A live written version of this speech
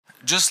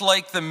Just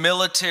like the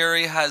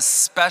military has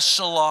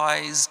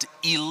specialized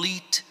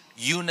elite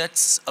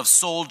units of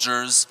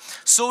soldiers,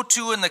 so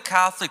too in the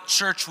Catholic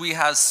Church we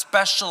have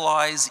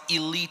specialized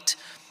elite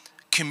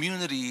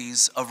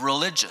communities of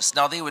religious.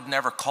 Now they would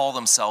never call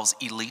themselves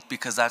elite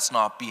because that's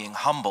not being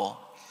humble.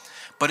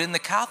 But in the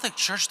Catholic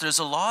Church there's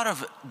a lot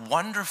of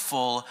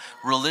wonderful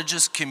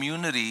religious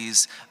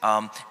communities,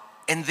 and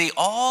they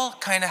all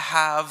kind of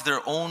have their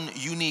own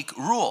unique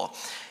rule.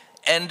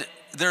 And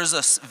there's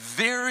a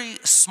very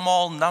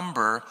small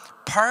number,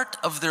 part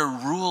of their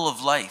rule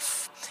of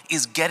life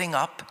is getting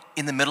up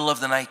in the middle of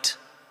the night.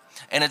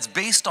 And it's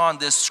based on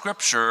this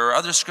scripture or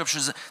other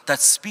scriptures that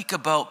speak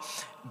about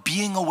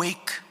being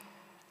awake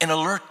and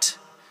alert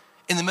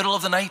in the middle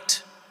of the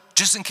night,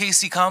 just in case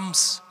he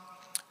comes.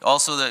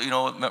 Also,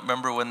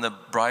 remember when the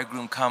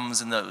bridegroom comes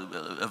and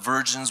the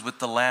virgins with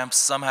the lamps,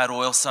 some had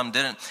oil, some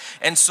didn't.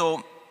 And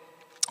so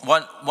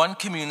one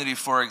community,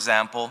 for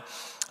example,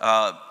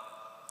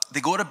 they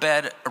go to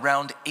bed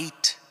around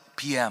 8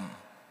 p.m.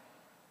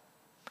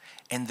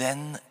 and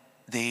then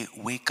they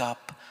wake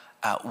up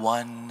at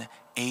 1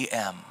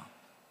 a.m.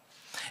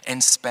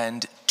 and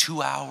spend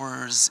 2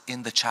 hours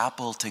in the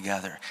chapel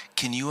together.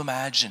 Can you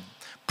imagine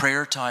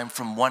prayer time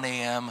from 1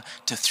 a.m.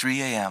 to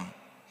 3 a.m.?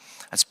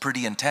 That's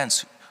pretty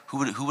intense.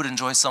 Who would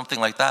enjoy something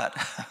like that?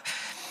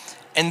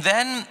 And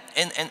then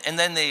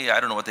they,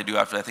 I don't know what they do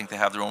after that. I think they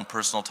have their own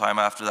personal time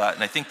after that.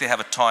 And I think they have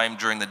a time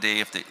during the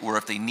day if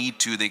they need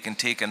to, they can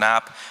take a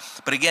nap.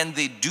 But again,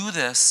 they do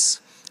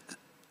this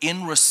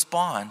in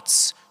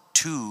response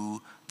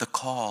to the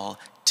call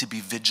to be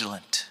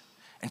vigilant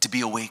and to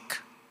be awake,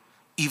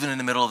 even in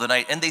the middle of the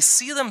night. And they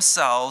see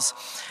themselves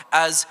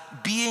as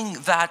being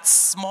that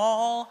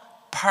small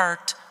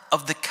part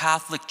of the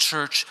Catholic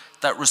Church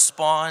that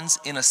responds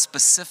in a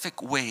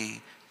specific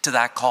way to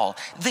that call.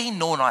 They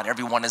know not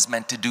everyone is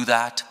meant to do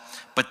that,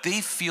 but they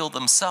feel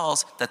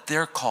themselves that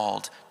they're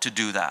called to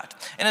do that.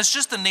 And it's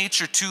just the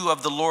nature too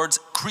of the Lord's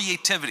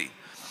creativity.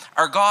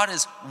 Our God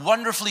is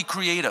wonderfully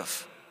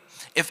creative.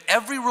 If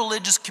every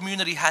religious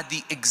community had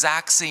the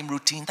exact same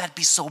routine, that'd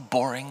be so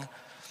boring.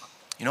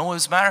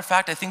 As a matter of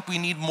fact, I think we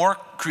need more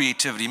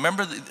creativity.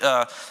 Remember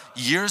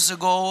years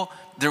ago,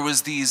 there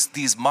was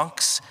these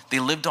monks,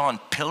 they lived on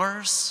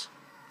pillars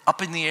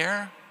up in the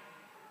air.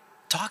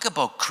 Talk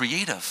about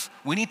creative.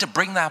 We need to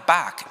bring that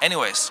back.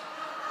 Anyways,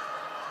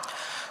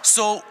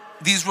 so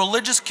these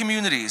religious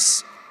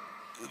communities,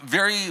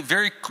 very,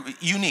 very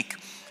unique,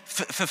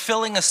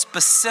 fulfilling a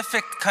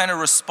specific kind of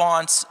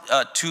response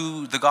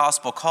to the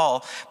gospel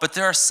call, but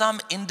there are some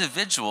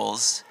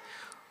individuals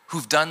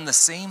who've done the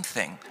same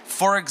thing.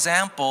 For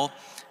example,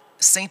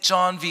 St.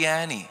 John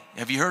Vianney.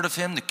 Have you heard of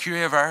him, the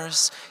Curé of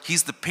Ars?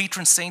 He's the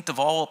patron saint of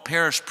all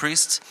parish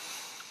priests.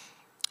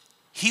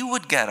 He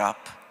would get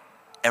up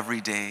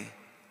every day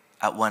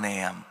at 1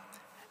 a.m.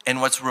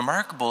 And what's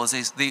remarkable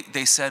is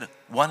they said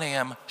 1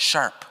 a.m.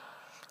 sharp.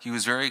 He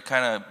was very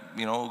kind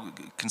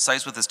of,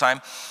 concise with his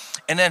time.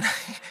 And then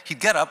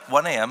he'd get up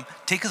 1 a.m.,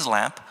 take his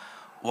lamp,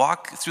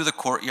 walk through the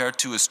courtyard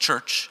to his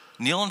church,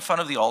 kneel in front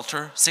of the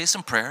altar, say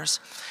some prayers,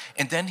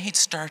 and then he'd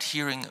start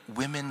hearing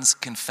women's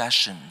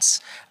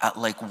confessions at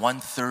like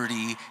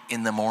 1:30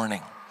 in the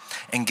morning.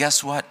 And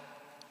guess what?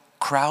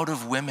 Crowd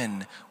of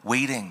women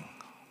waiting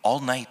all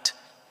night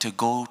to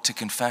go to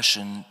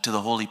confession to the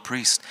holy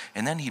priest.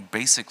 And then he'd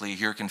basically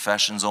hear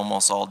confessions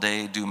almost all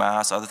day, do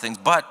mass, other things.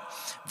 But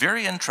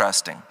very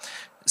interesting.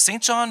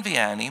 St. John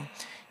Vianney,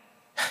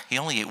 he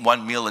only ate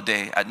one meal a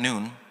day at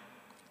noon.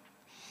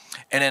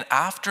 And then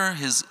after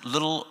his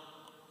little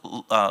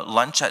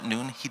lunch at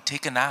noon, he'd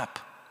take a nap.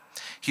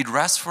 He'd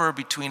rest for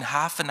between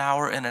half an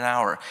hour and an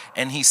hour.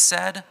 And he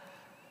said,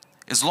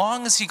 as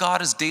long as he got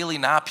his daily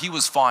nap, he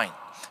was fine.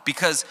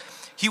 Because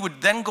he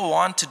would then go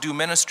on to do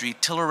ministry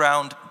till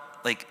around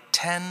like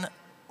 10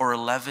 or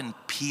 11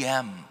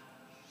 p.m.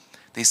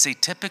 They say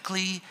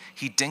typically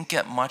he didn't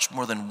get much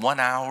more than 1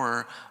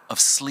 hour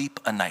of sleep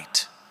a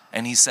night.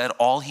 And he said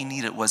all he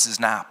needed was his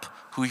nap.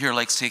 Who here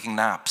likes taking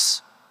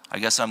naps? I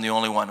guess I'm the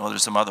only one. Oh,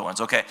 there's some other ones.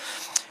 Okay.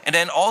 And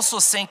then also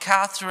St.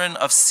 Catherine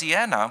of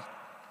Siena,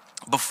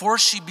 before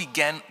she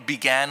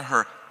began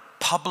her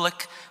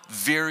public,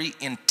 very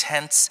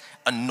intense,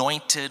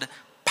 anointed,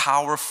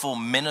 powerful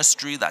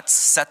ministry that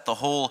set the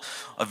whole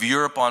of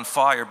Europe on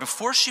fire,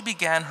 before she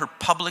began her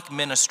public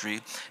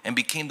ministry and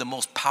became the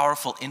most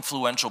powerful,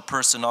 influential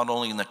person, not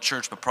only in the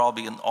church, but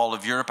probably in all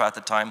of Europe at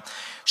the time,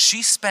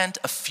 she spent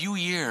a few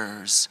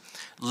years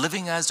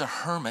living as a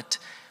hermit,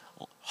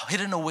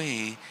 hidden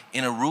away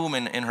in a room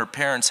in her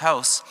parents'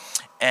 house,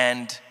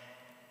 and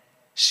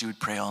she would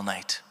pray all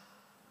night.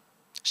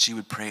 She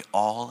would pray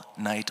all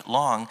night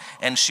long,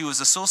 and she was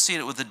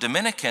associated with the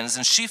Dominicans,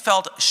 and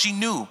she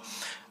knew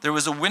there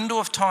was a window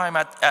of time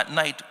at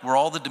night where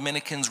all the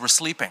Dominicans were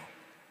sleeping,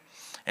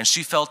 and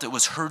she felt it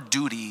was her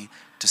duty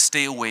to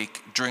stay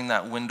awake during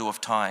that window of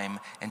time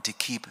and to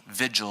keep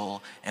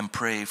vigil and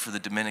pray for the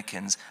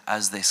Dominicans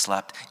as they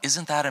slept.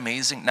 Isn't that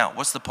amazing? Now,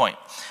 what's the point?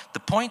 The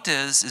point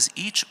is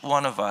each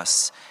one of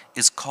us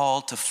is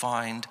called to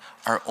find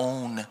our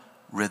own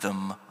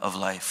rhythm of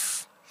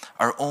life,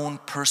 our own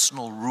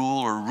personal rule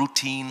or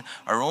routine,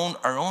 our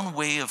own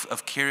way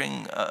of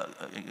carrying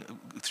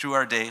through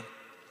our day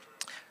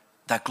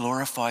that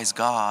glorifies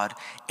God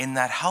and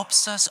that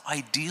helps us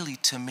ideally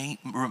to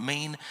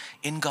remain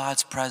in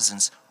God's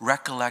presence,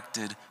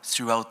 recollected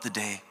throughout the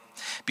day.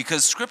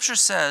 Because Scripture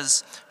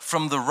says,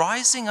 from the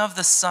rising of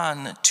the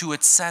sun to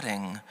its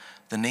setting,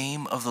 the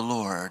name of the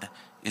Lord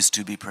is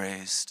to be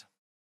praised.